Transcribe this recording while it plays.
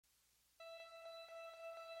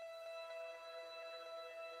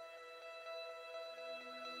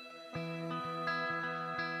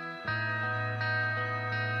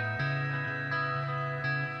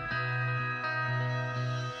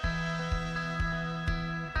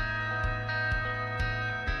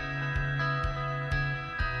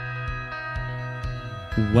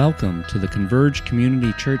Welcome to the Converge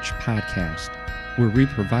Community Church podcast, where we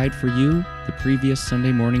provide for you the previous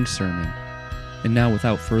Sunday morning sermon. And now,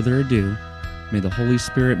 without further ado, may the Holy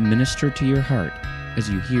Spirit minister to your heart as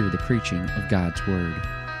you hear the preaching of God's Word.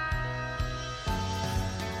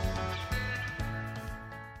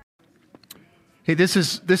 Hey, this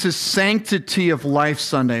is Sanctity of Life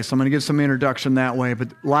Sunday, so I'm going to give some introduction that way.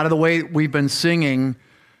 But a lot of the way we've been singing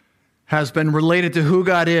has been related to who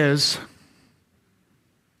God is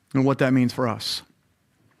and what that means for us.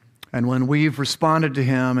 And when we've responded to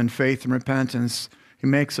Him in faith and repentance, He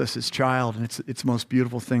makes us His child, and it's the most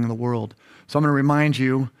beautiful thing in the world. So I'm going to remind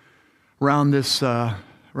you, around this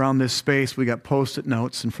space, we got Post-it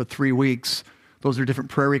notes, and for 3 weeks, those are different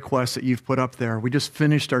prayer requests that you've put up there. We just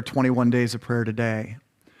finished our 21 days of prayer today.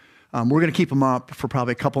 We're going to keep them up for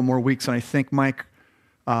probably a couple more weeks, and I think, Mike,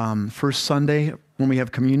 first Sunday when we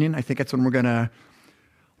have communion, I think that's when we're going to,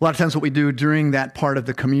 a lot of times what we do during that part of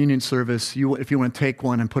the communion service, if you want to take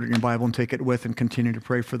one and put it in your Bible and take it with and continue to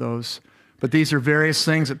pray for those. But these are various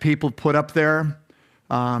things that people put up there,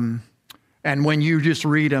 and when you just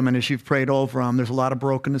read them and as you've prayed over them, there's a lot of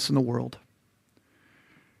brokenness in the world.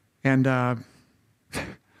 And the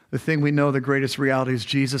thing we know, the greatest reality is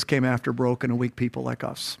Jesus came after broken and weak people like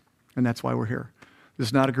us. And that's why we're here. This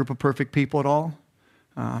is not a group of perfect people at all.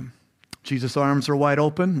 Jesus' arms are wide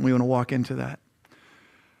open. We want to walk into that.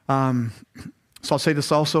 So I'll say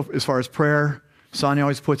this also as far as prayer. Sonia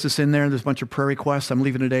always puts this in there. There's a bunch of prayer requests. I'm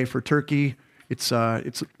leaving today for Turkey. It's a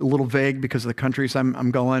little vague because of the countries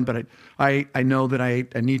I'm going, but I know that I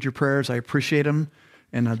need your prayers. I appreciate them.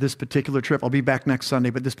 And this particular trip, I'll be back next Sunday,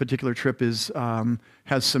 but this particular trip has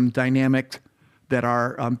some dynamic that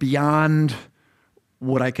are beyond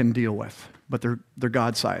what I can deal with, but they're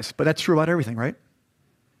God-sized. But that's true about everything, right?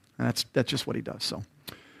 And that's just what He does. So,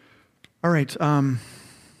 all right. I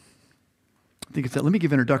think it's that. Let me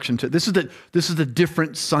give introduction to this is the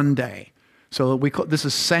different Sunday. So this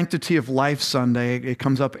is Sanctity of Life Sunday. It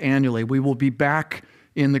comes up annually. We will be back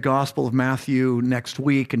in the Gospel of Matthew next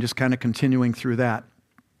week and just kind of continuing through that.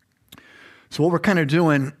 So what we're kind of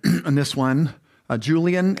doing on this one,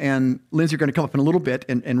 Julian and Lindsay are going to come up in a little bit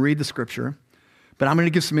and read the scripture, but I'm going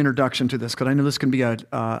to give some introduction to this because I know this can be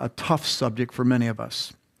a tough subject for many of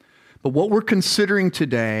us. But what we're considering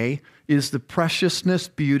today is the preciousness,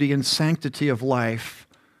 beauty, and sanctity of life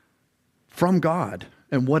from God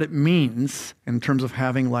and what it means in terms of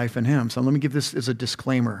having life in Him. So let me give this as a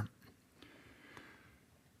disclaimer.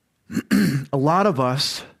 A lot of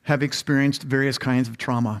us have experienced various kinds of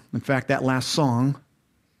trauma. In fact, that last song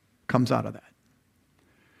comes out of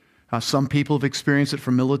that. Some people have experienced it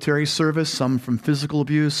from military service, some from physical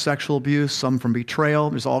abuse, sexual abuse, some from betrayal.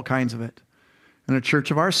 There's all kinds of it. In a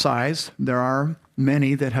church of our size, there are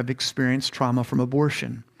many that have experienced trauma from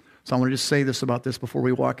abortion. So I want to just say this about this before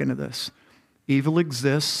we walk into this. Evil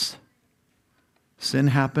exists. Sin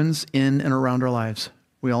happens in and around our lives.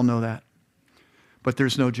 We all know that. But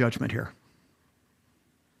there's no judgment here.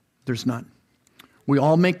 There's none. We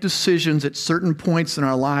all make decisions at certain points in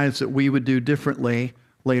our lives that we would do differently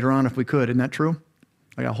later on if we could. Isn't that true?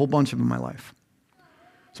 I got a whole bunch of them in my life.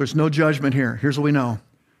 So there's no judgment here. Here's what we know.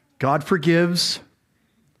 God forgives.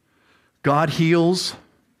 God heals.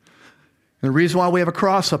 And the reason why we have a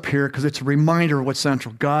cross up here, because it's a reminder of what's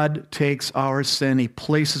central. God takes our sin. He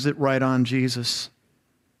places it right on Jesus.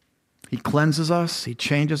 He cleanses us. He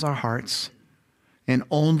changes our hearts. And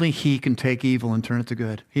only He can take evil and turn it to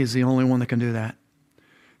good. He is the only one that can do that.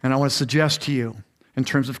 And I want to suggest to you, in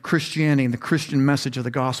terms of Christianity and the Christian message of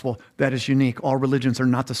the gospel, that is unique. All religions are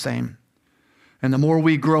not the same. And the more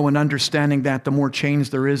we grow in understanding that, the more change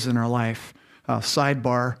there is in our life.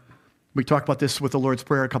 Sidebar, we talked about this with the Lord's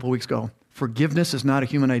Prayer a couple weeks ago. Forgiveness is not a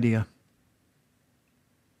human idea.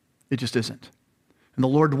 It just isn't. And the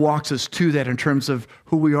Lord walks us to that in terms of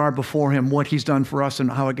who we are before Him, what He's done for us, and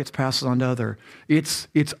how it gets passed on to others. It's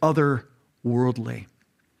otherworldly.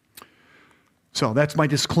 So that's my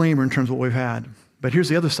disclaimer in terms of what we've had. But here's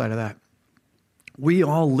the other side of that. We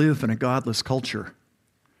all live in a godless culture,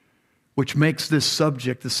 which makes this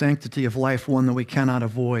subject, the sanctity of life, one that we cannot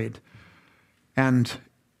avoid. And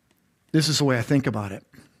this is the way I think about it.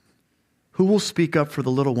 Who will speak up for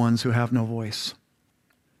the little ones who have no voice?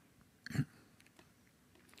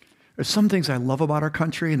 There's some things I love about our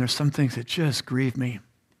country, and there's some things that just grieve me.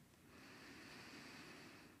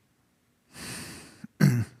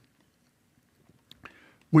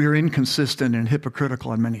 We are inconsistent and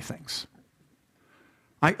hypocritical in many things.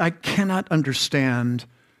 I cannot understand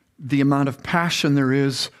the amount of passion there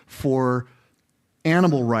is for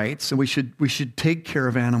animal rights, and we should take care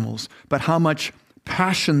of animals, but how much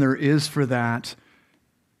passion there is for that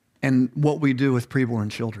and what we do with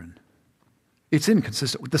preborn children. It's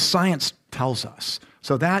inconsistent. The science tells us.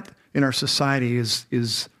 So that in our society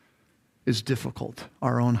is difficult,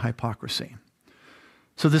 our own hypocrisy.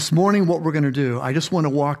 So this morning, what we're going to do, I just want to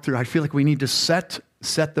walk through, I feel like we need to set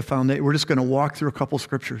the foundation. We're just going to walk through a couple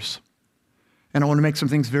scriptures. And I want to make some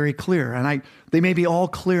things very clear. And they may be all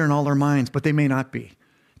clear in all our minds, but they may not be.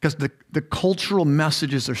 Because the cultural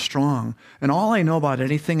messages are strong. And all I know about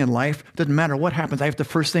anything in life, doesn't matter what happens, I have to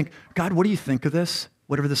first think, God, what do you think of this?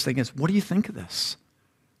 Whatever this thing is, what do you think of this?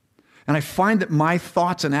 And I find that my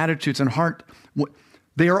thoughts and attitudes and heart,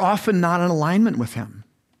 they are often not in alignment with him.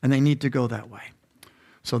 And they need to go that way.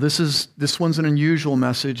 So this one's an unusual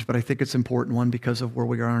message, but I think it's an important one because of where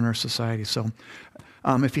we are in our society. So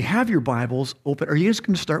if you have your Bibles open, are you just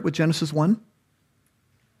going to start with Genesis 1? Is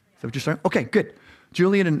that what you're starting? Okay, good.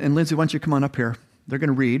 Julian and Lindsay, why don't you come on up here? They're going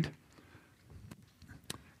to read.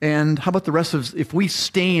 And how about the rest of us? If we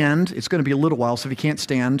stand, it's going to be a little while, so if you can't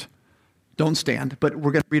stand, don't stand. But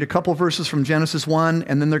we're going to read a couple verses from Genesis 1,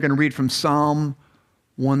 and then they're going to read from Psalm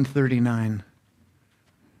 139.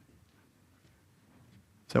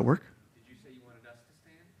 Does that work? Did you say you wanted us to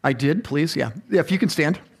stand? I did, please, yeah. Yeah, if you can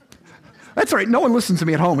stand. That's all right. No one listens to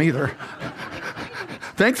me at home either.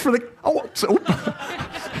 Thanks for the...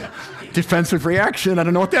 defensive reaction. I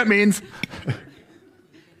don't know what that means. Okay,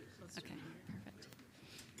 perfect.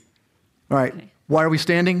 All right. Okay. Why are we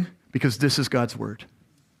standing? Because this is God's word.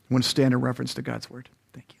 I want to stand in reference to God's word.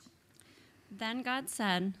 Thank you. Then God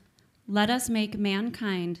said, "Let us make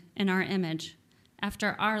mankind in our image,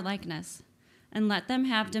 after our likeness, and let them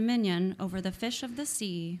have dominion over the fish of the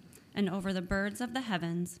sea, and over the birds of the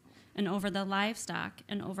heavens, and over the livestock,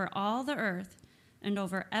 and over all the earth, and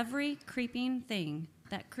over every creeping thing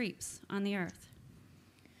that creeps on the earth."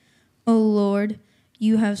 O Lord,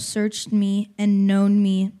 you have searched me and known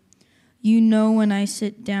me. You know when I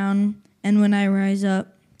sit down and when I rise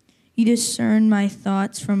up. You discern my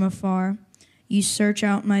thoughts from afar. You search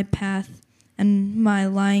out my path and my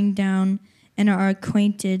lying down, and are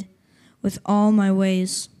acquainted with all my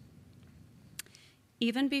ways.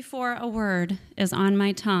 Even before a word is on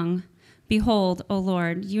my tongue, behold, O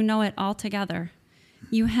Lord, you know it altogether.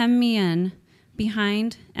 You hem me in,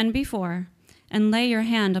 behind and before, and lay your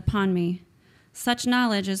hand upon me. Such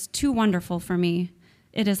knowledge is too wonderful for me.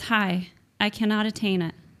 It is high. I cannot attain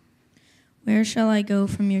it. Where shall I go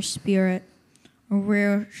from your spirit? Or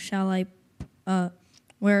where shall I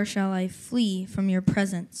flee from your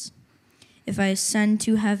presence? If I ascend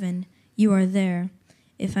to heaven, you are there.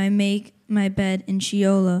 If I make my bed in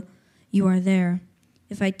Sheol, you are there.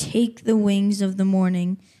 If I take the wings of the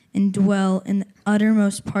morning and dwell in the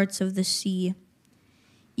uttermost parts of the sea,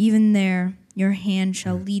 even there your hand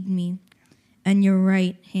shall lead me, and your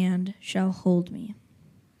right hand shall hold me.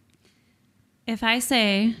 If I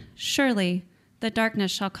say, surely the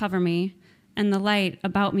darkness shall cover me, and the light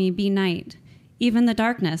about me be night, even the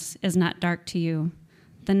darkness is not dark to you.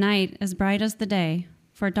 The night is bright as the day,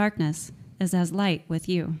 for darkness is as light with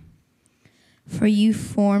you. For you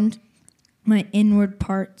formed my inward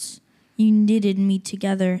parts. You knitted me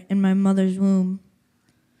together in my mother's womb.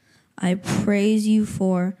 I praise you,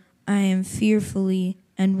 for I am fearfully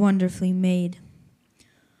and wonderfully made.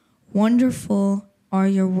 Wonderful are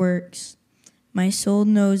your works. My soul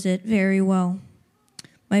knows it very well.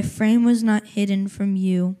 My frame was not hidden from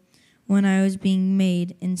you when I was being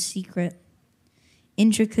made in secret.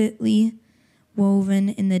 Intricately woven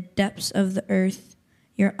in the depths of the earth,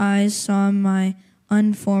 your eyes saw my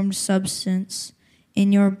unformed substance.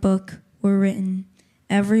 In your book were written,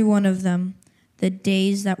 every one of them, the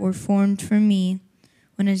days that were formed for me,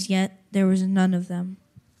 when as yet there was none of them.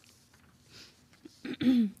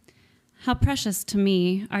 How precious to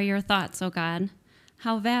me are your thoughts, O God.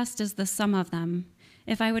 How vast is the sum of them.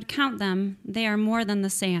 If I would count them, they are more than the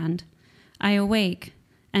sand. I awake,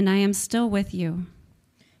 and I am still with you.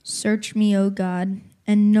 Search me, O God,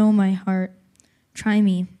 and know my heart. Try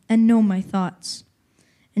me, and know my thoughts.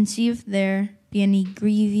 And see if there be any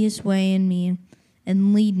grievous way in me,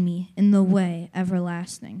 and lead me in the way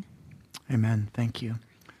everlasting. Amen. Thank you.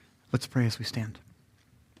 Let's pray as we stand.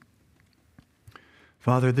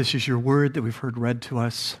 Father, this is your word that we've heard read to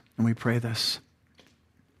us, and we pray this.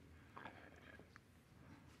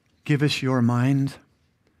 Give us your mind.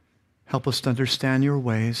 Help us to understand your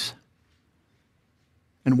ways.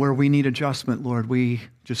 And where we need adjustment, Lord, we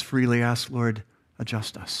just freely ask, Lord,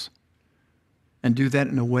 adjust us. And do that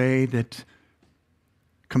in a way that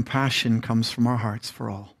compassion comes from our hearts for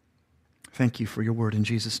all. Thank you for your word in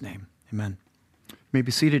Jesus' name. Amen. You may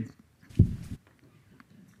be seated.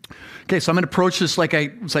 Okay, so I'm going to approach this like I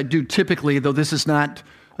do typically, though this is not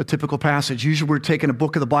a typical passage. Usually we're taking a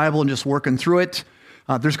book of the Bible and just working through it.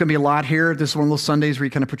 There's going to be a lot here. This is one of those Sundays where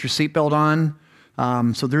you kind of put your seatbelt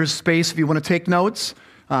on. So there is space if you want to take notes.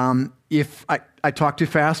 If I talk too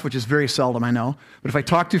fast, which is very seldom, I know, but if I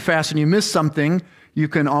talk too fast and you miss something, you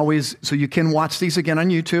can watch these again on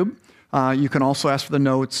YouTube. You can also ask for the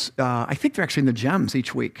notes. I think they're actually in the gems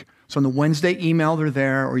each week. So on the Wednesday email, they're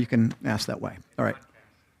there, or you can ask that way. All right.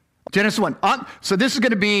 Genesis 1. So this is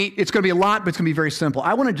going to be, it's going to be a lot, but it's going to be very simple.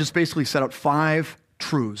 I want to just basically set out 5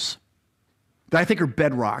 truths that I think are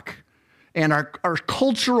bedrock. And our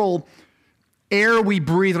cultural air we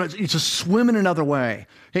breathe, it's just swimming another way.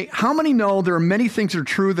 Hey, how many know there are many things that are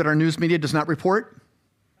true that our news media does not report?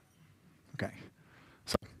 Okay.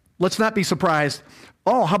 So let's not be surprised.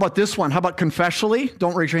 Oh, how about this one? How about confessionally?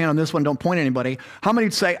 Don't raise your hand on this one. Don't point at anybody. How many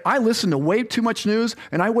would say, I listen to way too much news,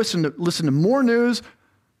 and I listen to more news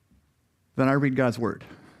than I read God's word?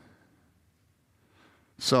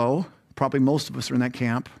 So probably most of us are in that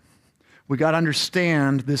camp. We got to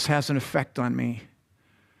understand this has an effect on me.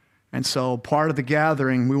 And so part of the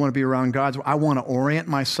gathering, we want to be around God's word. I want to orient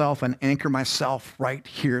myself and anchor myself right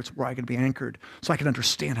here. It's where I can be anchored so I can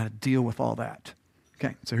understand how to deal with all that.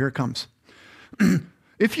 Okay, so here it comes.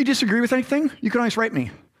 If you disagree with anything, you can always write me.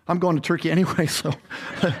 I'm going to Turkey anyway, so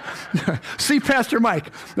see Pastor Mike.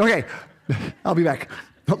 Okay, I'll be back,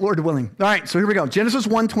 Lord willing. All right, so here we go. Genesis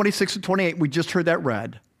 1, 26 to 28. We just heard that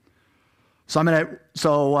read. So are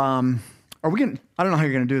we going to, I don't know how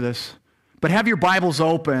you're going to do this, but have your Bibles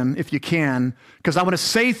open if you can, because I want to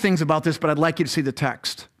say things about this, but I'd like you to see the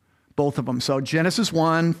text, both of them. So Genesis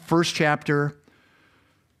 1, first chapter.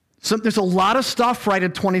 So there's a lot of stuff right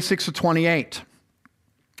at 26 to 28,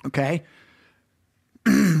 okay?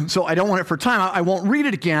 So I don't want it for time. I won't read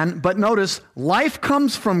it again, but notice life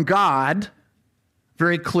comes from God,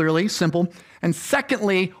 very clearly, simple. And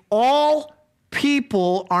secondly, all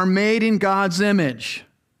people are made in God's image.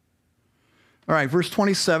 All right, verse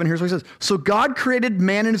 27, here's what he says. So God created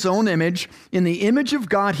man in his own image. In the image of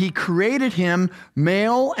God, he created him,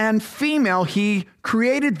 male and female, he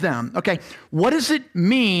created them. Okay, what does it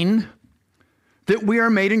mean that we are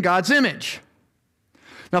made in God's image?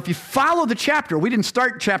 Now, if you follow the chapter, we didn't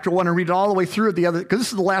start chapter 1 and read it all the way through the other, because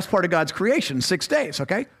this is the last part of God's creation, 6 days,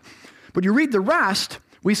 okay? But you read the rest,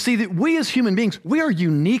 we see that we as human beings, we are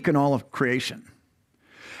unique in all of creation.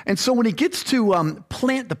 And so when he gets to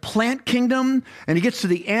the plant kingdom and he gets to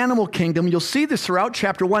the animal kingdom, you'll see this throughout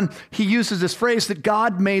chapter 1. He uses this phrase that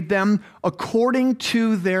God made them according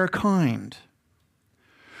to their kind.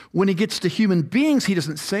 When he gets to human beings, he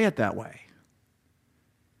doesn't say it that way.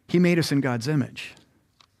 He made us in God's image.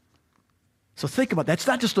 So think about that. It's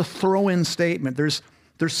not just a throw-in statement. There's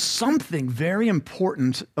something very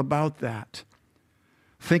important about that.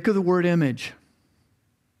 Think of the word image.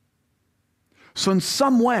 So in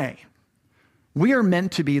some way, we are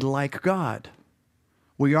meant to be like God.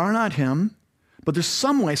 We are not him, but there's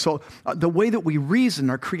some way. So the way that we reason,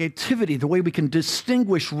 our creativity, the way we can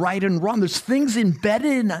distinguish right and wrong, there's things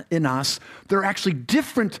embedded in us that are actually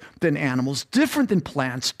different than animals, different than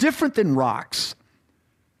plants, different than rocks,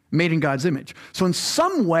 made in God's image. So in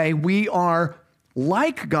some way, we are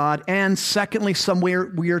like God, and secondly, somewhere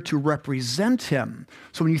we are to represent him.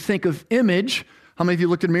 So when you think of image, how many of you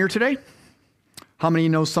looked in a mirror today? How many of you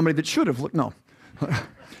know somebody that should have looked? No.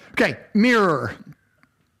 Okay, mirror.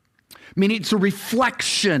 Meaning it's a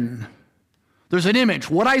reflection. There's an image.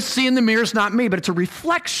 What I see in the mirror is not me, but it's a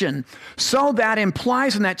reflection. So that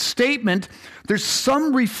implies in that statement, there's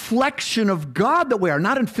some reflection of God that we are,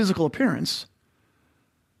 not in physical appearance,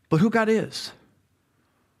 but who God is,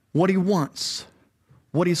 what he wants,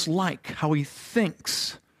 what he's like, how he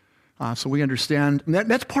thinks. So we understand,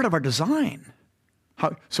 that's part of our design.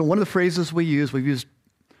 So one of the phrases we've used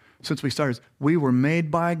since we started is, we were made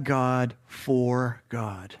by God for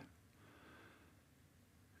God.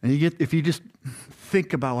 And if you just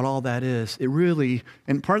think about what all that is, it really,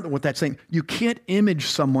 and part of what that's saying, you can't image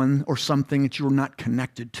someone or something that you're not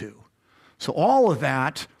connected to. So all of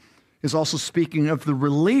that is also speaking of the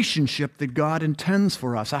relationship that God intends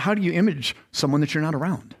for us. How do you image someone that you're not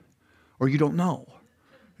around or you don't know,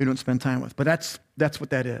 you don't spend time with? But that's what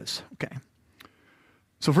that is. Okay.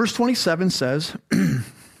 So verse 27 says,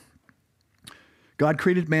 God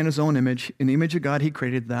created man in his own image. In the image of God, he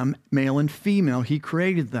created them. Male and female, he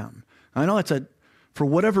created them. I know for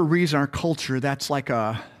whatever reason, our culture, that's like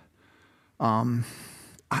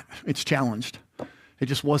it's challenged. It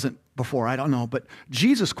just wasn't before, I don't know. But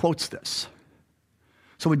Jesus quotes this.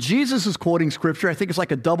 So when Jesus is quoting scripture, I think it's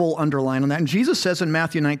like a double underline on that. And Jesus says in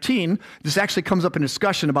Matthew 19, this actually comes up in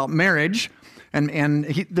discussion about marriage. And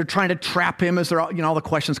they're trying to trap him as all the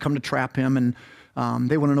questions come to trap him. And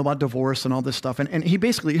They want to know about divorce and all this stuff. And he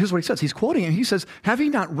basically, here's what he says. He's quoting him. He says, have you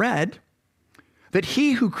not read that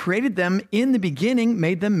he who created them in the beginning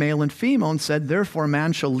made them male and female and said, therefore a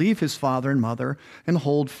man shall leave his father and mother and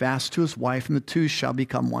hold fast to his wife, and the two shall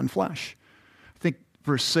become one flesh. I think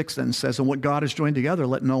verse 6 then says, and what God has joined together,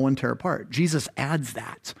 let no one tear apart. Jesus adds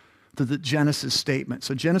that to the Genesis statement.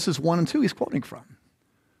 So Genesis 1 and 2 he's quoting from.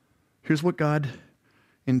 Here's what God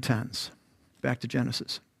intends. Back to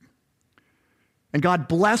Genesis. And God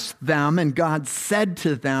blessed them, and God said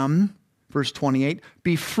to them, verse 28,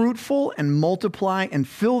 be fruitful and multiply and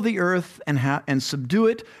fill the earth and subdue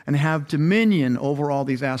it and have dominion over all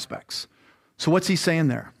these aspects. So what's he saying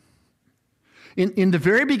there? In the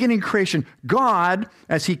very beginning of creation, God,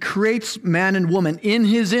 as he creates man and woman in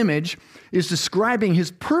his image, is describing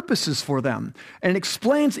his purposes for them. And it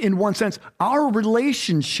explains, in one sense, our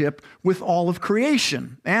relationship with all of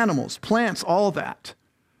creation, animals, plants, all of that.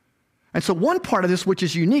 And so one part of this, which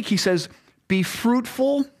is unique, he says, be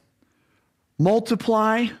fruitful,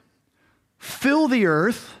 multiply, fill the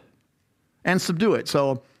earth, and subdue it.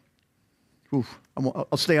 So,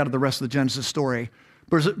 I'll stay out of the rest of the Genesis story.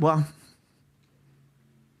 Well,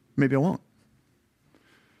 maybe I won't.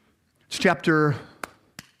 It's chapter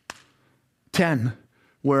 10,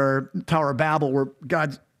 where Tower of Babel, where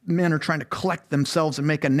God's men are trying to collect themselves and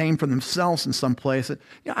make a name for themselves in some place.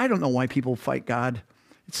 I don't know why people fight God.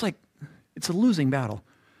 It's like, it's a losing battle.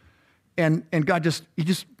 And God he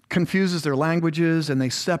just confuses their languages and they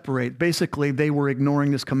separate. Basically, they were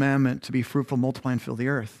ignoring this commandment to be fruitful, multiply, and fill the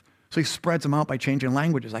earth. So he spreads them out by changing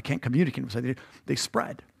languages. I can't communicate. So they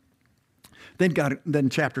spread. Then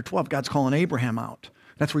chapter 12, God's calling Abraham out.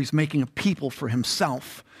 That's where he's making a people for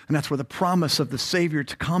himself. And that's where the promise of the Savior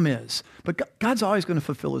to come is. But God's always going to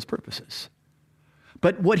fulfill his purposes.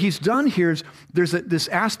 But what he's done here is there's this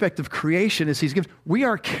aspect of creation is we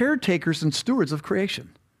are caretakers and stewards of creation.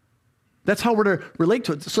 That's how we're to relate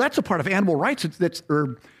to it. So that's a part of animal rights.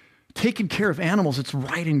 Or taking care of animals. It's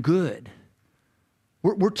right and good.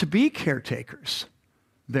 We're to be caretakers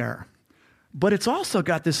there. But it's also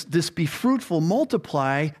got this be fruitful,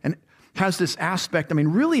 multiply, and has this aspect. I mean,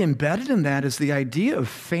 really embedded in that is the idea of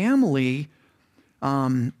family.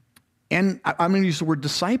 And I'm going to use the word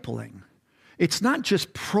discipling. It's not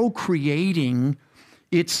just procreating.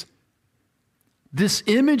 It's this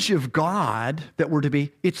image of God that we're to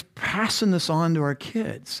be, it's passing this on to our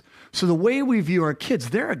kids. So the way we view our kids,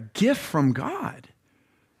 they're a gift from God.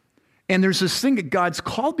 And there's this thing that God's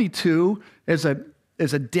called me to as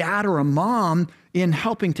a dad or a mom in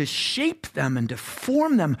helping to shape them and to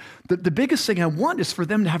form them. The biggest thing I want is for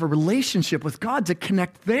them to have a relationship with God, to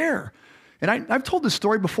connect there. And I've told this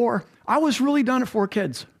story before. I was really done at 4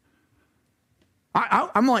 kids.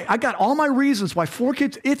 I'm like, I got all my reasons why 4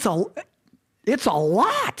 kids, it's a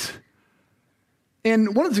lot.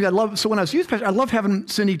 And one of the things I love, so when I was youth pastor, I love having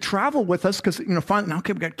Cindy travel with us because, finally,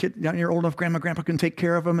 okay, we got kids down here old enough, grandpa can take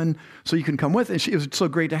care of them, and so you can come with. And it was so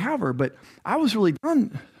great to have her. But I was really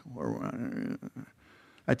done.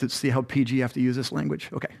 I have to see how PG I have to use this language.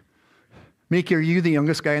 Okay. Miki, are you the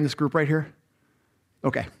youngest guy in this group right here?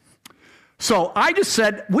 Okay. So I just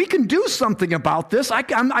said, we can do something about this. I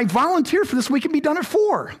volunteer for this. We can be done at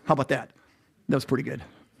 4. How about that? That was pretty good.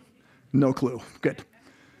 No clue. Good.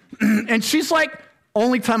 And she's like,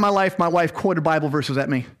 only time in my life my wife quoted Bible verses at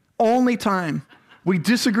me. Only time. We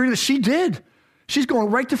disagreed. She did. She's going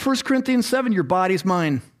right to 1 Corinthians 7, your body's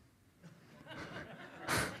mine.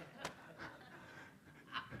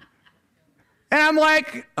 And I'm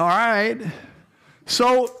like, all right.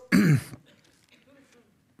 So,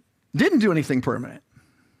 didn't do anything permanent.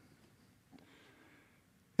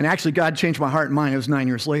 And actually, God changed my heart and mind. It was 9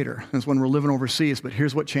 years later. That's when we're living overseas. But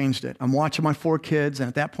here's what changed it. I'm watching my 4 kids, and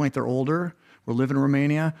at that point, they're older. We're living in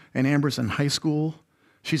Romania, and Amber's in high school.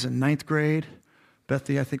 She's in 9th grade.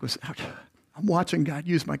 Bethany, I think, was out. I'm watching God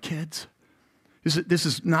use my kids. This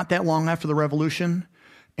is not that long after the revolution,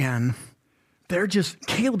 and they're just,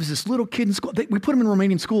 Caleb is this little kid in school. We put him in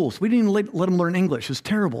Romanian schools. We didn't even let him learn English. It's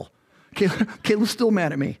terrible. Caleb's still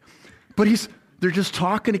mad at me. But they're just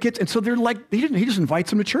talking to kids. And so they're like, he just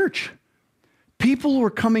invites them to church. People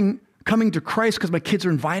were coming to Christ because my kids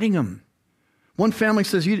are inviting them. One family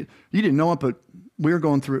says, you didn't know it, but we were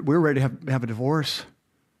going through it. We were ready to have a divorce.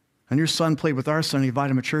 And your son played with our son. He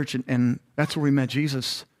invited him to church, and that's where we met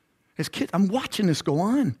Jesus. His kids, I'm watching this go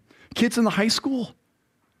on. Kids in the high school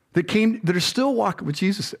that are still walking with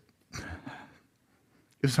Jesus. It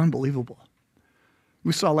was unbelievable.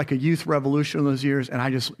 We saw like a youth revolution in those years,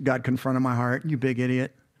 and God confronted my heart. You big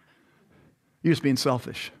idiot. You're just being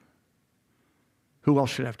selfish. Who else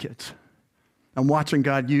should have kids? I'm watching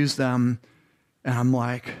God use them, and I'm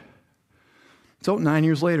like, So 9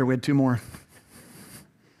 years later, we had 2 more.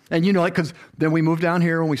 And because then we moved down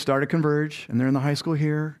here when we started Converge, and they're in the high school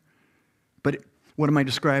here. But what am I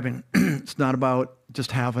describing? It's not about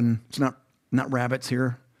just it's not rabbits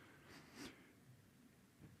here.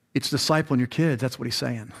 It's discipling your kids. That's what he's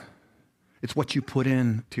saying. It's what you put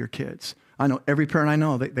in to your kids. I know every parent I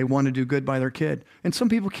know, they want to do good by their kid. And some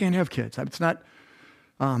people can't have kids. It's not,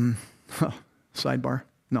 sidebar.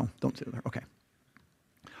 No, don't say that. Okay.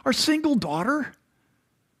 Our single daughter,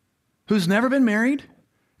 who's never been married,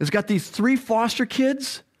 has got these 3 foster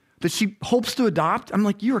kids that she hopes to adopt. I'm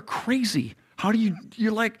like, you're crazy. How do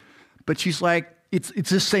you're like, but she's like, it's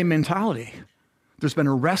this same mentality. There's been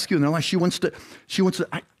a rescue in their life. She wants to,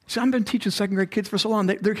 I've been teaching 2nd grade kids for so long.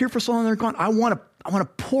 They're here for so long, they're gone. I want to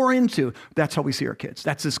pour into. That's how we see our kids.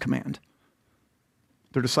 That's his command.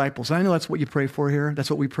 They're disciples. And I know that's what you pray for here. That's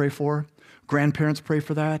what we pray for. Grandparents pray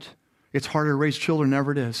for that. It's harder to raise children than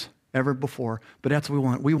ever it is, ever before. But that's what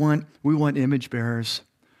we want. We want image bearers.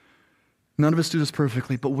 None of us do this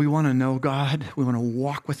perfectly, but we want to know God. We want to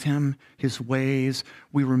walk with him, his ways.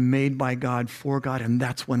 We were made by God, for God, and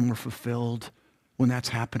that's when we're fulfilled, when that's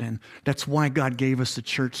happening. That's why God gave us the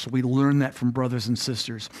church, so we learn that from brothers and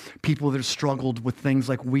sisters, people that have struggled with things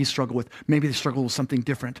like we struggle with. Maybe they struggle with something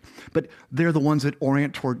different, but they're the ones that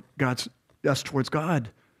orient us towards God.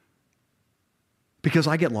 Because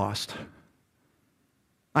I get lost.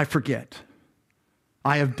 I forget.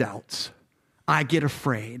 I have doubts. I get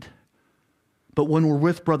afraid. But when we're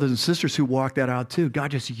with brothers and sisters who walk that out too,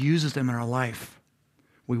 God just uses them in our life.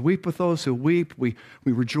 We weep with those who weep. We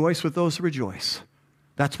rejoice with those who rejoice.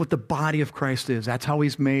 That's what the body of Christ is. That's how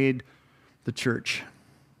he's made the church.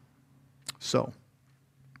 So,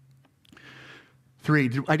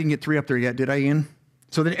 3. I didn't get 3 up there yet, did I, Ian?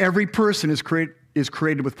 So that every person is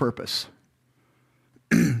created with purpose.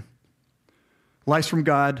 Life's from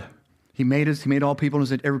God. He made us. He made all people,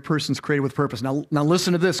 and every person's created with purpose. Now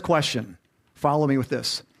listen to this question. Follow me with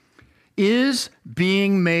this. Is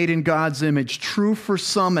being made in God's image true for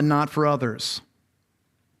some and not for others?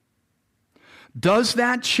 Does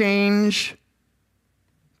that change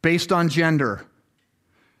based on gender?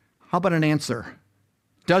 How about an answer?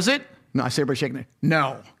 Does it? No, I see everybody shaking it.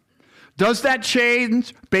 No. Does that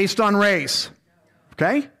change based on race?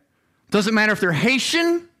 Okay. Does it matter if they're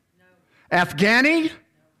Haitian, Afghani,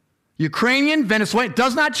 Ukrainian, Venezuelan? It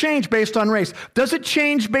does not change based on race. Does it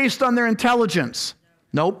change based on their intelligence?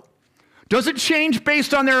 Nope. Does it change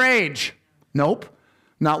based on their age? Nope.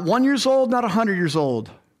 Not 1 year old, not 100 years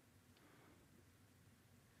old.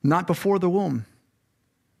 Not before the womb.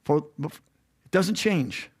 It doesn't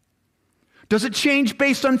change. Does it change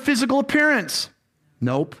based on physical appearance?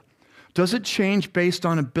 Nope. Does it change based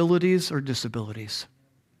on abilities or disabilities?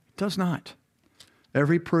 It does not.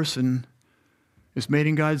 Every person is made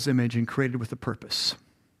in God's image and created with a purpose.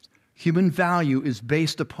 Human value is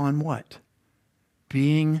based upon what?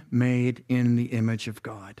 Being made in the image of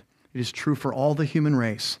God. It is true for all the human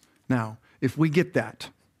race. Now, if we get that,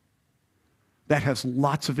 that has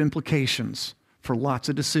lots of implications for lots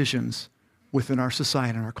of decisions within our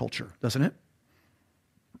society and our culture, doesn't it?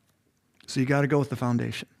 So you got to go with the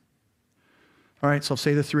foundation. All right, so I'll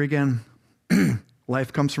say the 3 again.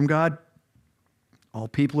 Life comes from God. All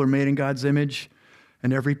people are made in God's image,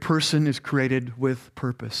 and every person is created with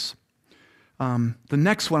purpose. The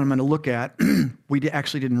next one I'm going to look at, we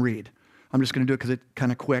actually didn't read. I'm just going to do it because it's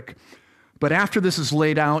kind of quick. But after this is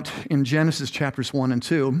laid out in Genesis chapters 1 and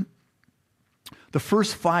 2, the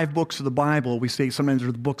first 5 books of the Bible, we say sometimes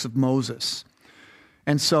are the books of Moses.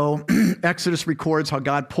 And so Exodus records how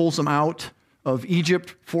God pulls them out of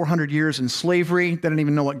Egypt, 400 years in slavery. They don't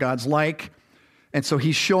even know what God's like. And so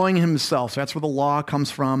he's showing himself. So that's where the law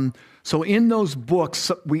comes from. So in those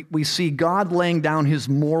books, we see God laying down his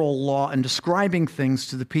moral law and describing things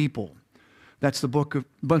to the people. That's the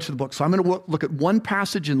bunch of the books. So I'm going to look at one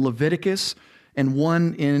passage in Leviticus and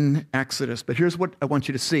one in Exodus. But here's what I want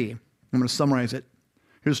you to see. I'm going to summarize it.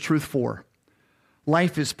 Here's truth 4.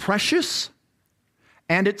 Life is precious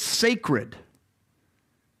and it's sacred.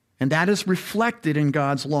 And that is reflected in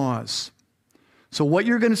God's laws. So what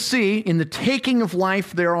you're going to see in the taking of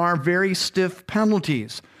life, there are very stiff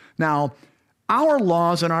penalties. Now, our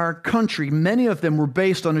laws in our country, many of them were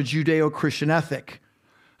based on a Judeo-Christian ethic.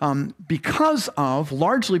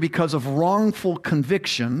 Largely because of wrongful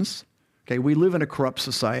convictions. Okay, we live in a corrupt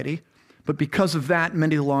society, but because of that,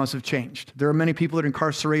 many of the laws have changed. There are many people that are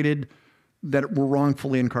incarcerated that were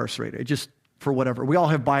wrongfully incarcerated, just for whatever. We all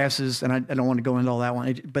have biases, and I don't want to go into all that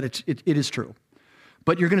one, but it is true.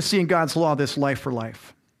 But you're going to see in God's law this life for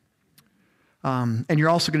life. And you're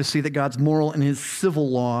also going to see that God's moral and his civil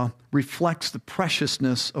law reflects the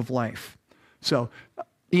preciousness of life. So,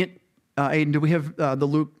 Aiden, do we have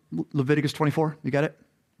the Leviticus 24? You got it?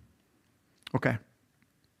 Okay.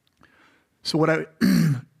 So what I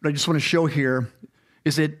just want to show here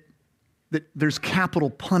is that there's capital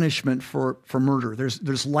punishment for murder.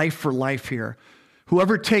 There's life for life here.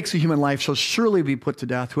 Whoever takes a human life shall surely be put to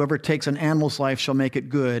death. Whoever takes an animal's life shall make it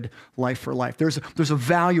good, life for life. There's a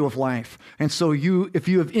value of life. And so if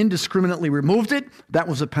you have indiscriminately removed it, that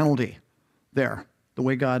was a penalty there, the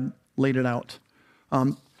way God laid it out.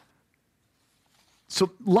 So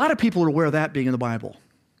a lot of people are aware of that being in the Bible.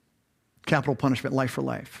 Capital punishment, life for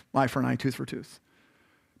life, eye for an eye, tooth for tooth.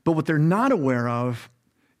 But what they're not aware of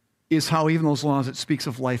is how even those laws, it speaks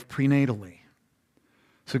of life prenatally.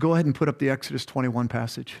 So go ahead and put up the Exodus 21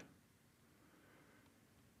 passage.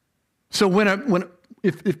 So when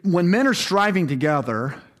men are striving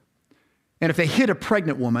together, and if they hit a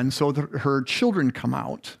pregnant woman so that her children come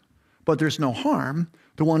out, but there's no harm,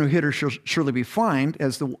 the one who hit her shall surely be fined,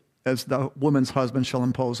 as the woman's husband shall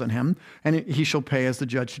impose on him, and he shall pay as the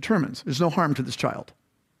judge determines. There's no harm to this child.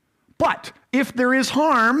 But if there is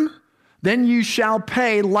harm, then you shall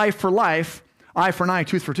pay life for life, eye for an eye,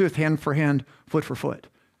 tooth for tooth, hand for hand, foot for foot.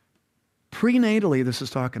 Prenatally, this is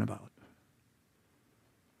talking about.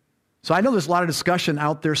 So I know there's a lot of discussion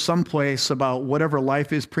out there someplace about whatever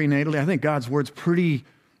life is prenatally. I think God's word's pretty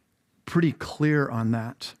clear on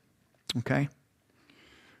that. Okay?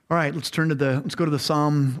 All right, let's go to the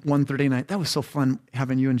Psalm 139. That was so fun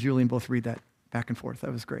having you and Julian both read that back and forth.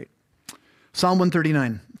 That was great. Psalm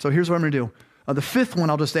 139. So here's what I'm going to do. The fifth one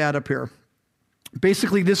I'll just add up here.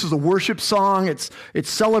 Basically, this is a worship song. It's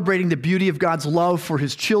celebrating the beauty of God's love for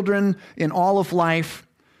his children in all of life.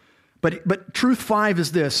 But truth 5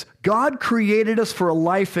 is this: God created us for a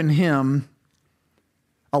life in him,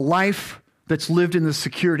 a life that's lived in the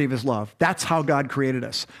security of his love. That's how God created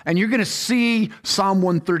us. And you're going to see Psalm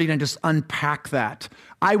 139 just unpack that.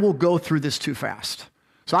 I will go through this too fast.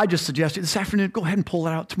 So I just suggest you this afternoon, go ahead and pull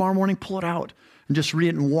it out. Tomorrow morning, pull it out and just read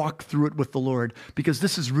it and walk through it with the Lord, because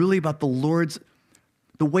this is really about the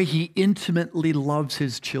way he intimately loves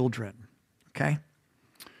his children. Okay?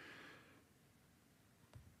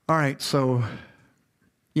 All right, so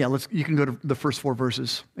yeah, you can go to the first 4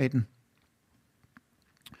 verses, Aiden.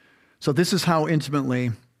 So this is how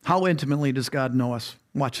intimately does God know us?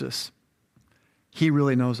 Watch this. He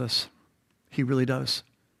really knows us. He really does.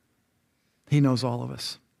 He knows all of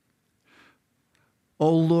us.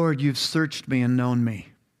 Oh Lord, you've searched me and known me.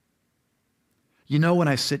 You know when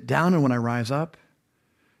I sit down and when I rise up.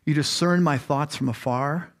 You discern my thoughts from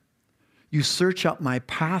afar. You search out my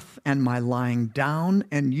path and my lying down,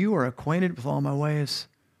 and you are acquainted with all my ways.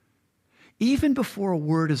 Even before a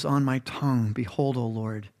word is on my tongue, behold, O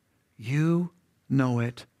Lord, you know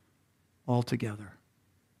it altogether.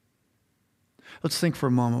 Let's think for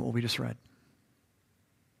a moment what we just read.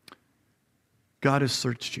 God has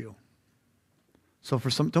searched you. So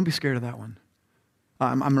don't be scared of that one.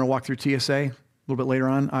 I'm going to walk through TSA a little bit later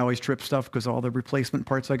on. I always trip stuff because of all the replacement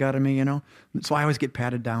parts I got in me, So I always get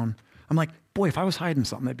patted down. I'm like, boy, if I was hiding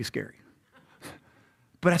something, that'd be scary.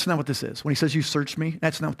 But that's not what this is. When he says you searched me,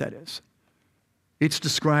 that's not what that is. It's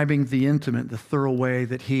describing the intimate, the thorough way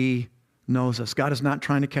that he knows us. God is not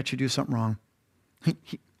trying to catch you do something wrong.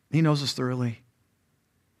 He knows us thoroughly.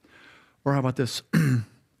 Or how about this?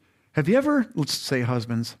 Have you ever, let's say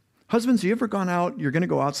husbands, have you ever gone out, you're going to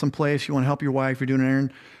go out someplace, you want to help your wife, you're doing an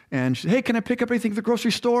errand, and she says, hey, can I pick up anything at the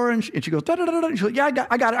grocery store? And she goes, da-da-da-da. And she's like, yeah,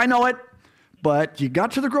 I got it, I know it. But you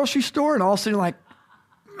got to the grocery store, and all of a sudden you're like,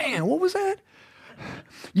 man, what was that?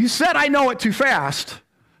 You said I know it too fast.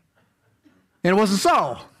 And it wasn't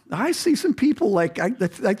so. I see some people I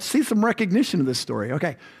see some recognition of this story.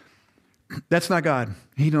 Okay. That's not God.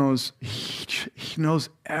 He knows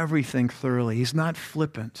everything thoroughly. He's not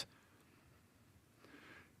flippant.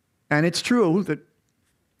 And it's true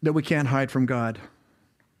that we can't hide from God.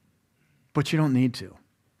 But you don't need to.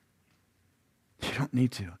 You don't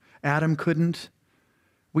need to. Adam couldn't.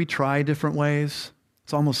 We try different ways.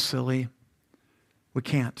 It's almost silly. We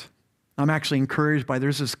can't. I'm actually encouraged by,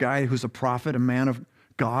 there's this guy who's a prophet, a man of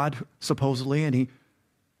God, supposedly, and he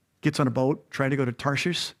gets on a boat, trying to go to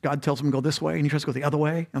Tarshish. God tells him to go this way, and he tries to go the other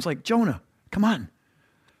way. And I was like, Jonah, come on.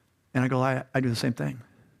 And I go, I do the same thing.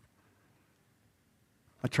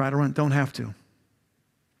 I try to run, don't have to.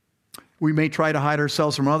 We may try to hide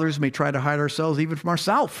ourselves from others, may try to hide ourselves even from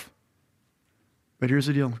ourselves. But here's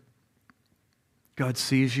the deal. God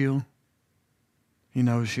sees you. He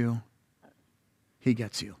knows you. He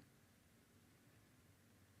gets you.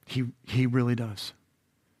 He really does.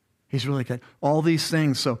 He's really good. All these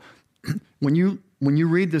things. So when you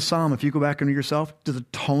read this psalm, if you go back into yourself, to the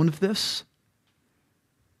tone of this,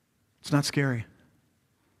 It's not scary.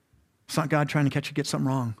 It's not God trying to catch you get something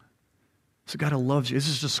wrong. It's a God who loves you. This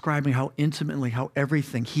is describing how intimately, how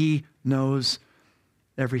everything, he knows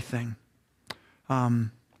everything. So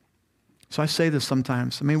I say this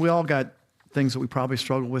sometimes. I mean, we all got things that we probably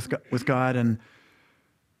struggle with God. And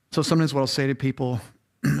so sometimes what I'll say to people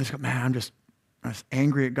is, man, I'm just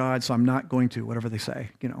angry at God, so I'm not going to, whatever they say,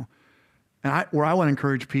 you know. And where I want to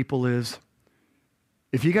encourage people is,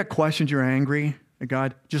 if you got questions, you're angry at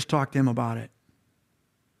God, just talk to him about it.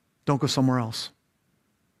 Don't go somewhere else.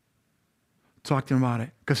 Talk to him about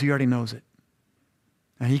it, because he already knows it.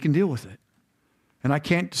 And he can deal with it. And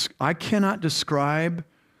I cannot describe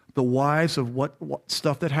the whys of what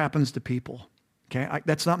stuff that happens to people. Okay,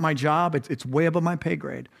 that's not my job. It's way above my pay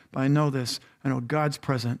grade. But I know this. I know God's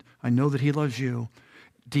present. I know that he loves you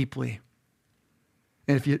deeply.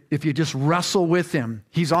 And if you just wrestle with him,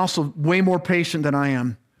 he's also way more patient than I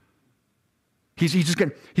am. He's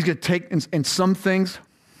going to take in some things.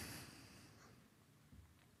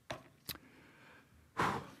 I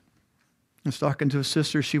was talking to a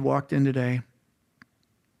sister. She walked in today.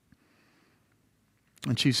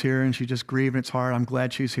 And she's here, and she just grieved, and it's hard. I'm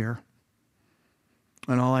glad she's here.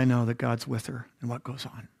 And all I know that God's with her and what goes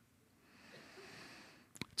on.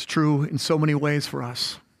 It's true in so many ways for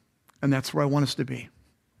us. And that's where I want us to be.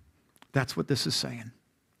 That's what this is saying.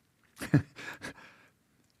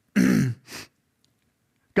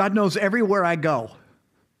 God knows everywhere I go.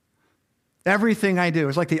 Everything I do.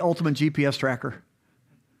 It's like the ultimate GPS tracker.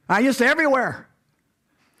 I just everywhere.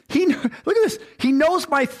 Look at this. He knows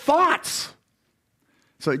my thoughts.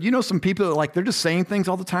 So you know some people that they're just saying things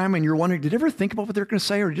all the time, and you're wondering, did you ever think about what they're going to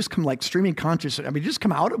say, or just come streaming conscious? I mean, just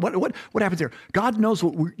come out. What happens there? God knows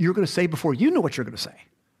what you're going to say before you know what you're going to say.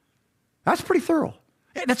 That's pretty thorough.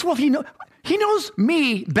 That's what he knows. He knows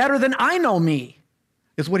me better than I know me,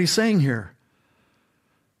 is what he's saying here.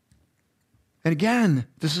 And again,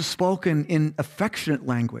 this is spoken in affectionate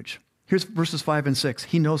language. Here's verses 5 and 6.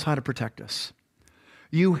 He knows how to protect us.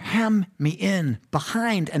 You hem me in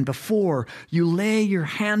behind and before. You lay your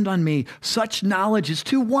hand on me. Such knowledge is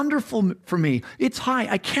too wonderful for me. It's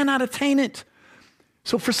high. I cannot attain it.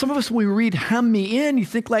 So for some of us, when we read hem me in, you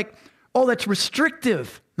think oh, that's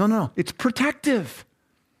restrictive. No. It's protective.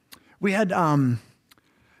 We had, and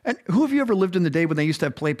who of you ever lived in the day when they used to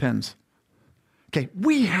have playpens? Okay,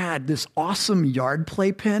 we had this awesome yard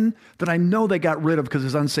playpen that I know they got rid of because it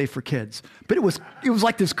was unsafe for kids. But it was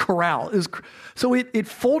like this corral. So it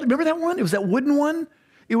folded. Remember that one? It was that wooden one.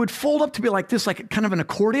 It would fold up to be like this, like kind of an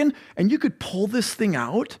accordion, and you could pull this thing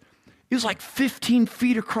out. It was like 15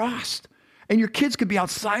 feet across. And your kids could be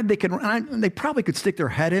outside. They could, and they probably could stick their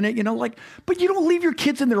head in it, but you don't leave your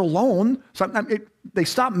kids in there alone. So they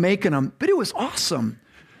stopped making them, but it was awesome.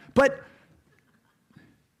 But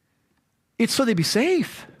it's so they'd be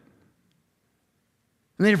safe.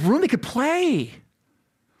 And they have room they could play.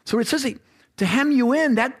 So it says to hem you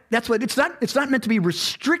in, that's what it's not meant to be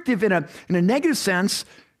restrictive in a negative sense.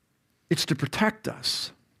 It's to protect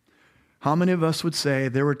us. How many of us would say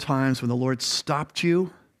there were times when the Lord stopped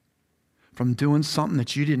you from doing something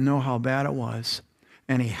that you didn't know how bad it was,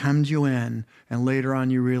 and he hemmed you in, and later on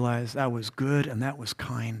you realized that was good and that was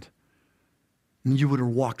kind? And you would have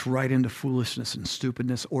walked right into foolishness and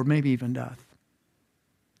stupidness, or maybe even death.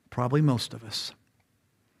 Probably most of us.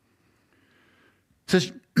 It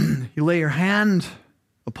says, you lay your hand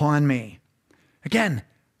upon me. Again,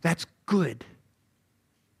 that's good.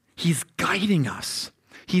 He's guiding us.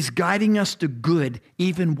 He's guiding us to good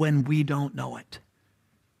even when we don't know it.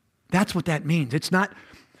 That's what that means. It's not,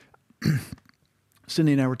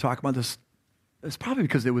 Cindy and I were talking about this. It's probably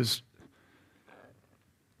because it's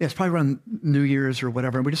probably around New Year's or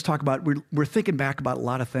whatever. And we just talk about, we're thinking back about a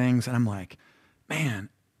lot of things. And I'm like, man,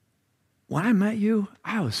 when I met you,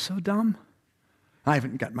 I was so dumb. I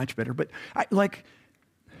haven't got much better, but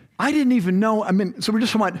I didn't even know. I mean, so we're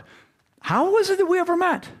just talking about, how was it that we ever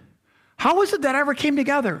met? How was it that I ever came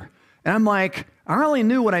together? And I'm like, I only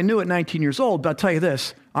knew what I knew at 19 years old, but I'll tell you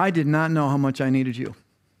this, I did not know how much I needed you.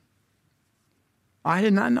 I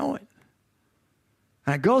did not know it.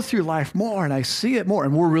 And I go through life more, and I see it more,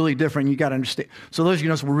 and we're really different. You got to understand. So those of you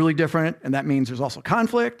know, we're really different, and that means there's also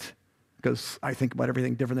conflict, because I think about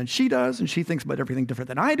everything different than she does, and she thinks about everything different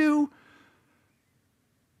than I do.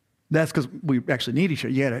 That's because we actually need each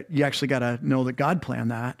other. You actually got to know that God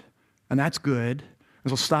planned that, and that's good. And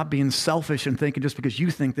so stop being selfish and thinking just because you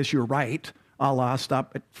think this, you're right. Allah,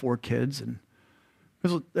 stop at 4 kids. And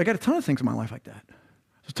I got a ton of things in my life like that.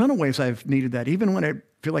 There's a ton of ways I've needed that, even when I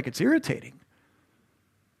feel like it's irritating.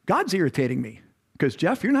 God's irritating me because,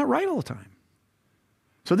 Jeff, you're not right all the time.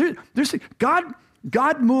 So there's God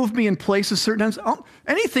God moved me in places certain times.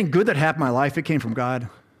 Anything good that happened in my life, it came from God.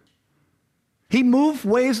 He moved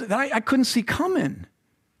ways that I couldn't see coming.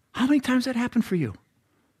 How many times that happened for you?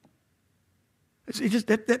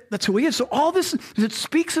 That's who he is. So all this, it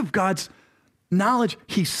speaks of God's knowledge.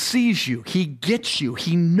 He sees you. He gets you.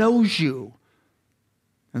 He knows you.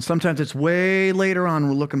 And sometimes it's way later on,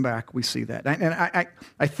 we're looking back, we see that. And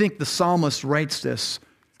I think the psalmist writes this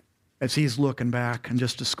as he's looking back and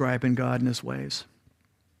just describing God and his ways.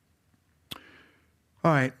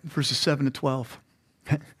 All right, verses 7 to 12.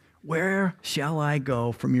 Where shall I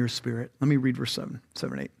go from your spirit? Let me read verse 7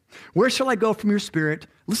 and 8. Where shall I go from your spirit?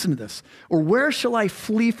 Listen to this. Or where shall I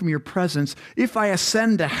flee from your presence? If I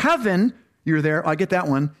ascend to heaven, you're there. I get that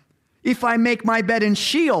one. If I make my bed in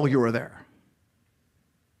Sheol, you are there.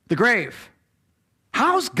 The grave.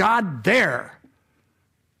 How's God there?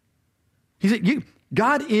 He said,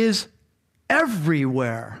 God is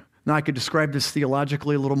everywhere. Now, I could describe this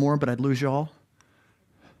theologically a little more, but I'd lose you all.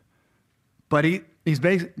 But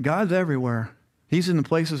God's everywhere. He's in the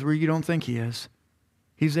places where you don't think he is.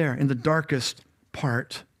 He's there in the darkest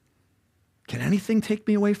part. Can anything take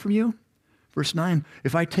me away from you? Verse 9,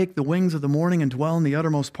 if I take the wings of the morning and dwell in the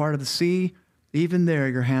uttermost part of the sea, even there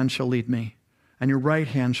your hand shall lead me, and your right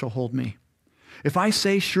hand shall hold me. If I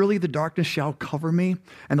say, surely the darkness shall cover me,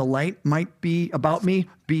 and the light might be about me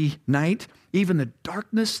be night, even the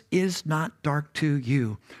darkness is not dark to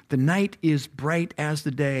you. The night is bright as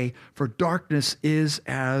the day, for darkness is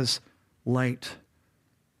as light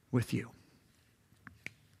with you.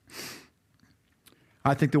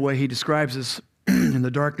 I think the way he describes this, in the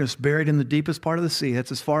darkness, buried in the deepest part of the sea,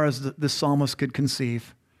 that's as far as the psalmist could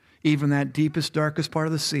conceive. Even that deepest, darkest part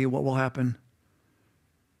of the sea, what will happen?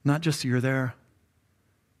 Not just you're there.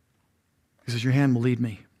 He says, your hand will lead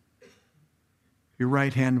me. Your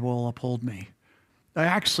right hand will uphold me. I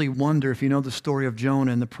actually wonder if you know the story of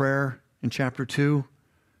Jonah and the prayer in chapter 2.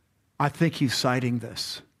 I think he's citing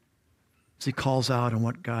this as he calls out on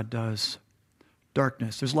what God does.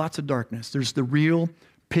 Darkness. There's lots of darkness. There's the real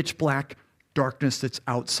pitch black darkness that's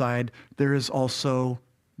outside. There is also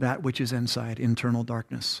that which is inside, internal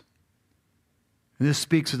darkness. And this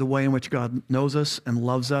speaks of the way in which God knows us and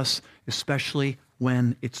loves us, especially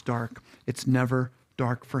when it's dark. It's never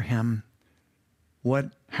dark for him.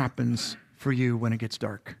 What happens for you when it gets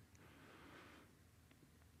dark?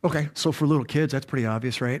 Okay, so for little kids, that's pretty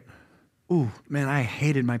obvious, right? Ooh, man, I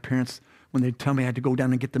hated my parents when they'd tell me I had to go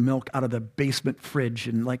down and get the milk out of the basement fridge,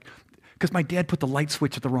 and because my dad put the light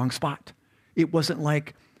switch at the wrong spot. It wasn't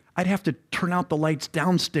like I'd have to turn out the lights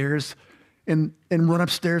downstairs and run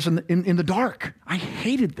upstairs in the dark. I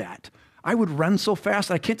hated that. I would run so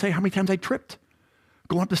fast, I can't tell you how many times I tripped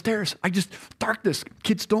going up the stairs. Darkness.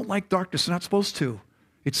 Kids don't like darkness. They're not supposed to.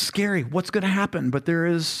 It's scary. What's going to happen? But there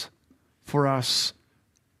is, for us,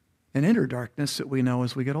 an inner darkness that we know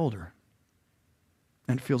as we get older.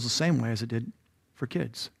 And it feels the same way as it did for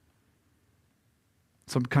kids.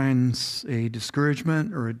 Sometimes a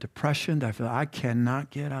discouragement or a depression. I feel I cannot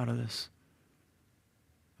get out of this.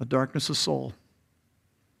 A darkness of soul.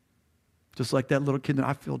 Just like that little kid,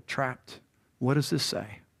 I feel trapped. What does this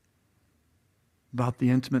say about the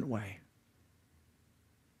intimate way?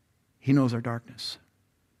 He knows our darkness.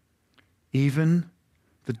 Even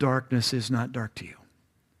the darkness is not dark to you.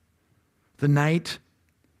 The night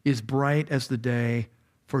is bright as the day,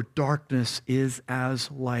 for darkness is as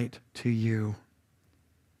light to you.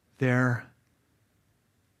 There.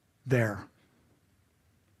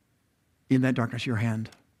 In that darkness, your hand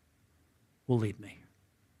will lead me.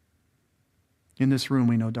 In this room,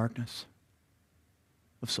 we know darkness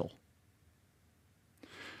of soul.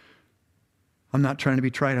 I'm not trying to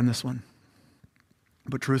be trite on this one,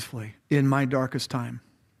 but truthfully, in my darkest time,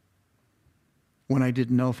 when I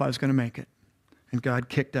didn't know if I was going to make it, and God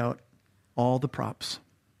kicked out all the props,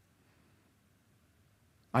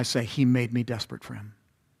 I say he made me desperate for him.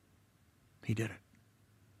 He did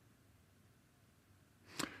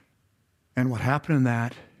it. And what happened in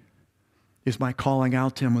that is my calling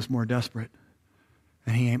out to him was more desperate,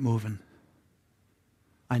 and he ain't moving.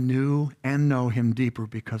 I knew and know him deeper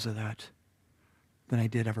because of that than I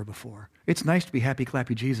did ever before. It's nice to be happy,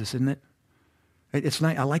 clappy Jesus, isn't it? It's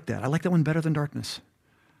nice. I like that. I like that one better than darkness.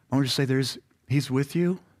 I want to say he's with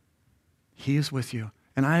you. He is with you.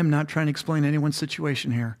 And I am not trying to explain anyone's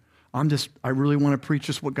situation here. I really want to preach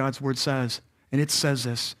just what God's word says. And it says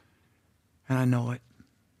this. And I know it.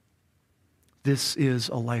 This is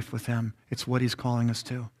a life with him. It's what he's calling us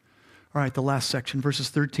to. All right, the last section, verses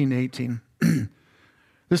 13 to 18.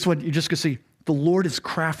 This is what you're just going to see. The Lord is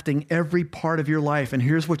crafting every part of your life. And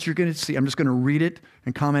here's what you're going to see. I'm just going to read it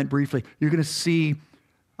and comment briefly. You're going to see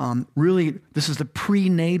really, this is the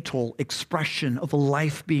prenatal expression of a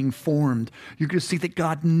life being formed. You're going to see that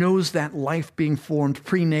God knows that life being formed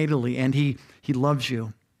prenatally, and He loves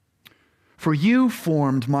you. For you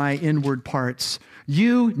formed my inward parts.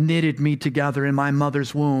 You knitted me together in my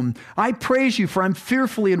mother's womb. I praise you, for I'm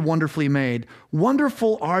fearfully and wonderfully made.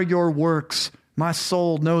 Wonderful are your works. My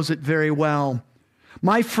soul knows it very well.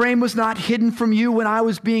 My frame was not hidden from you when I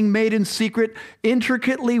was being made in secret,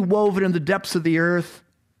 intricately woven in the depths of the earth.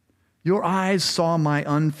 Your eyes saw my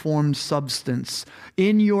unformed substance.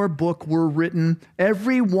 In your book were written,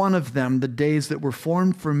 every one of them, the days that were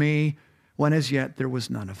formed for me, when as yet there was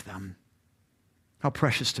none of them. How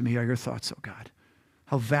precious to me are your thoughts, O God.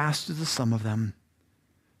 How vast is the sum of them.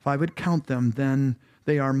 If I would count them, then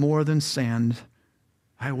they are more than sand.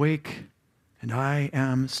 I wake, and I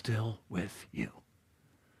am still with you.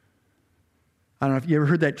 I don't know if you ever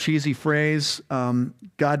heard that cheesy phrase,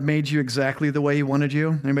 God made you exactly the way He wanted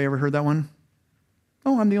you. Anybody ever heard that one?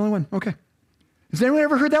 Oh, I'm the only one. Okay. Has anyone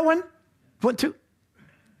ever heard that one? What, two?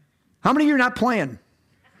 How many of you are not playing?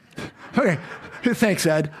 Okay. Thanks,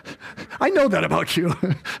 Ed. I know that about you.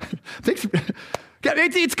 Thanks.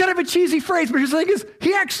 It's kind of a cheesy phrase, but the thing is,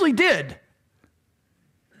 He actually did.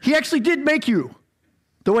 He actually did make you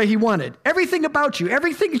the way He wanted. Everything about you,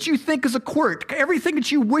 everything that you think is a quirk, everything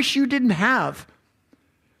that you wish you didn't have.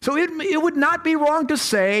 So it would not be wrong to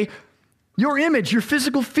say your image, your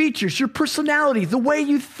physical features, your personality, the way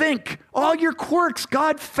you think, all your quirks,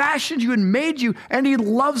 God fashioned you and made you, and He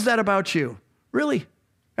loves that about you. Really.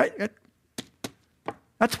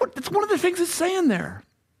 That's one of the things it's saying there.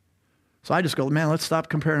 So I just go, man, let's stop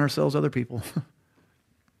comparing ourselves to other people.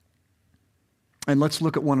 And let's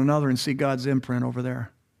look at one another and see God's imprint over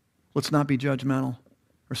there. Let's not be judgmental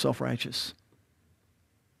or self-righteous.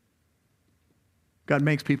 God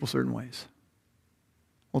makes people certain ways.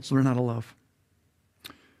 Let's learn how to love.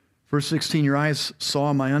 Verse 16, your eyes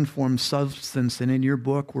saw my unformed substance, and in your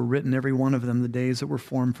book were written every one of them, the days that were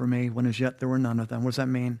formed for me, when as yet there were none of them. What does that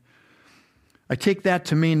mean? I take that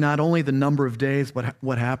to mean not only the number of days, but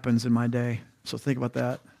what happens in my day. So think about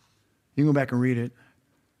that. You can go back and read it.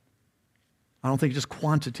 I don't think just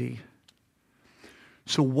quantity.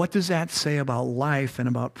 So what does that say about life and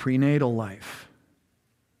about prenatal life?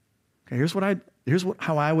 Okay, here's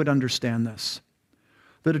how I would understand this.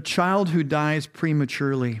 That a child who dies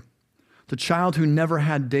prematurely, the child who never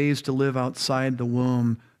had days to live outside the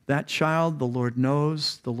womb, that child, the Lord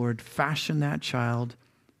knows, the Lord fashioned that child,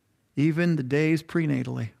 even the days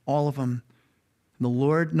prenatally, all of them. And the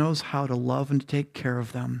Lord knows how to love and to take care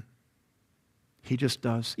of them. He just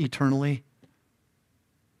does, eternally,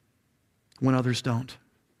 when others don't.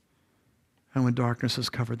 And when darkness has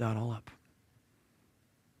covered that all up.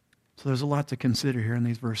 So there's a lot to consider here in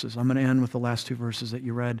these verses. I'm going to end with the last two verses that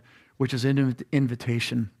you read, which is an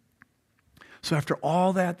invitation. So after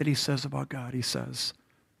all that He says about God, He says,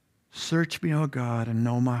 search me, O God, and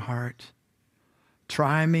know my heart.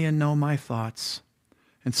 Try me and know my thoughts,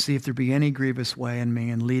 and see if there be any grievous way in me,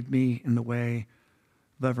 and lead me in the way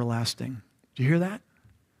of everlasting. Do you hear that?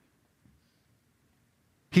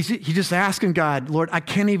 He's just asking God, Lord, I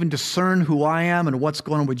can't even discern who I am and what's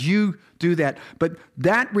going on. Would you do that? But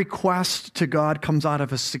that request to God comes out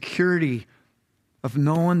of a security of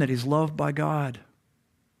knowing that He's loved by God.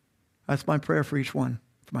 That's my prayer for each one,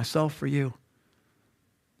 for myself, for you.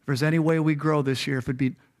 If there's any way we grow this year, if it'd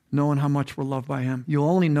be knowing how much we're loved by Him. You'll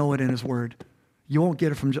only know it in His Word. You won't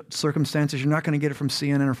get it from circumstances. You're not going to get it from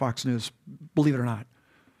CNN or Fox News, believe it or not.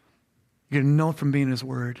 You're going to know it from being in His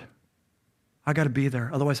Word. I got to be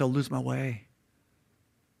there, otherwise I'll lose my way.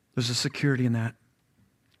 There's a security in that.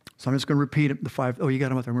 So I'm just going to repeat the five. Oh, you got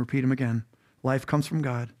them up there. I'm going to repeat them again. Life comes from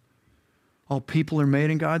God. All people are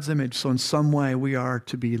made in God's image, so in some way we are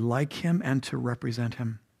to be like Him and to represent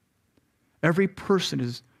Him. Every person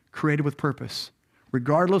is created with purpose.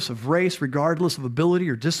 Regardless of race, regardless of ability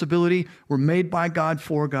or disability, we're made by God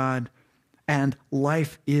for God, and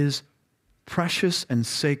life is precious and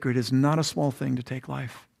sacred. It's not a small thing to take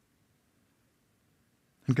life.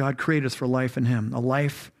 And God created us for life in Him, a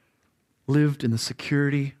life lived in the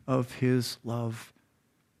security of His love.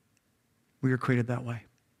 We are created that way.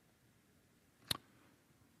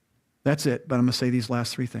 That's it, but I'm going to say these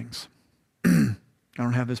last three things. I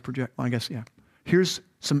don't have this project. Well, I guess, yeah. Here's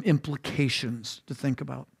some implications to think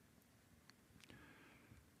about.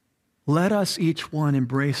 Let us each one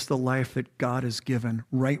embrace the life that God has given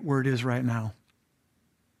right where it is right now.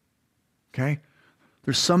 Okay?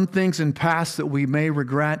 There's some things in past that we may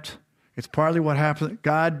regret. It's partly what happened.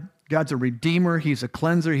 God's a redeemer. He's a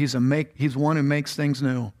cleanser. He's one who makes things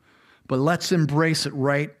new. But let's embrace it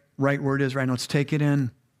right where it is right now. Let's take it in.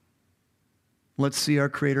 Let's see our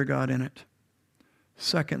Creator God in it.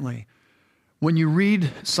 Secondly, when you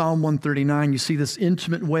read Psalm 139, you see this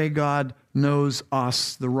intimate way God knows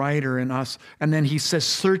us, the writer in us. And then he says,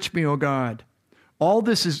 search me, O God. All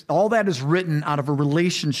that is written out of a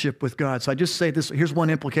relationship with God. So I just say this, here's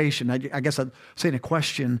one implication. I guess I'd say in a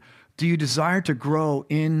question, do you desire to grow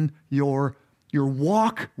in your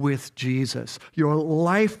walk with Jesus, your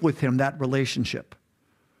life with him, that relationship,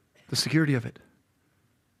 the security of it?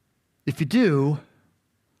 If you do,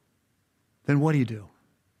 then what do you do?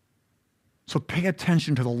 So pay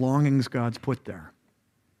attention to the longings God's put there.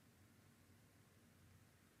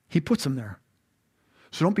 He puts them there.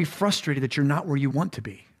 So don't be frustrated that you're not where you want to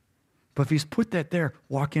be. But if he's put that there,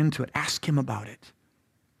 walk into it. Ask him about it.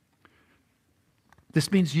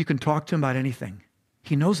 This means you can talk to him about anything.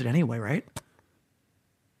 He knows it anyway, right?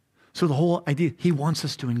 So the whole idea, he wants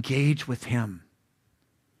us to engage with him.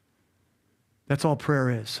 That's all prayer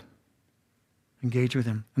is. Engage with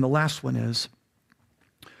him. And the last one is,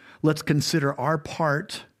 let's consider our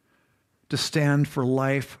part to stand for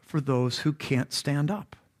life for those who can't stand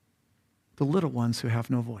up. The little ones who have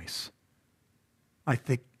no voice. I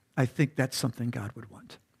think that's something God would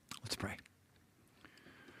want. Let's pray.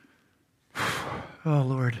 Oh,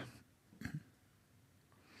 Lord.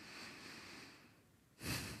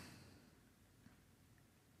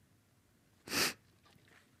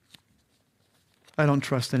 I don't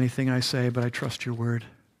trust anything I say, but I trust your word.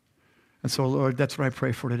 And so, Lord, that's what I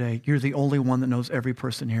pray for today. You're the only one that knows every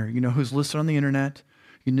person here. You know who's listening on the internet.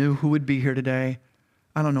 You knew who would be here today.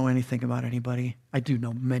 I don't know anything about anybody. I do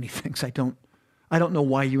know many things. I don't know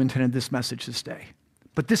why you intended this message to stay.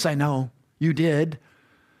 But this I know. You did.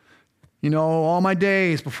 You know all my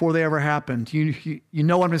days before they ever happened. You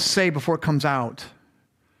know what I'm going to say before it comes out.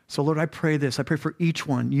 So, Lord, I pray this. I pray for each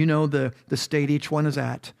one. You know the state each one is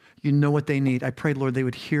at. You know what they need. I pray, Lord, they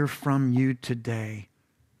would hear from you today.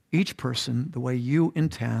 Each person the way you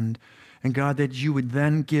intend. And God, that you would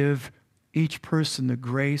then give each person the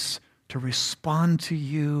grace to respond to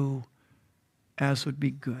you as would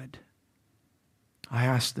be good. I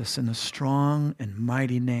ask this in the strong and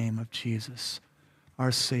mighty name of Jesus,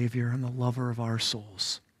 our Savior and the lover of our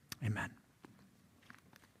souls. Amen.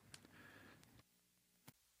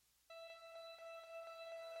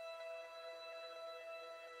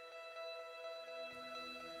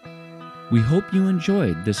 We hope you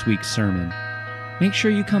enjoyed this week's sermon. Make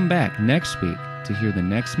sure you come back next week to hear the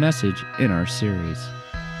next message in our series.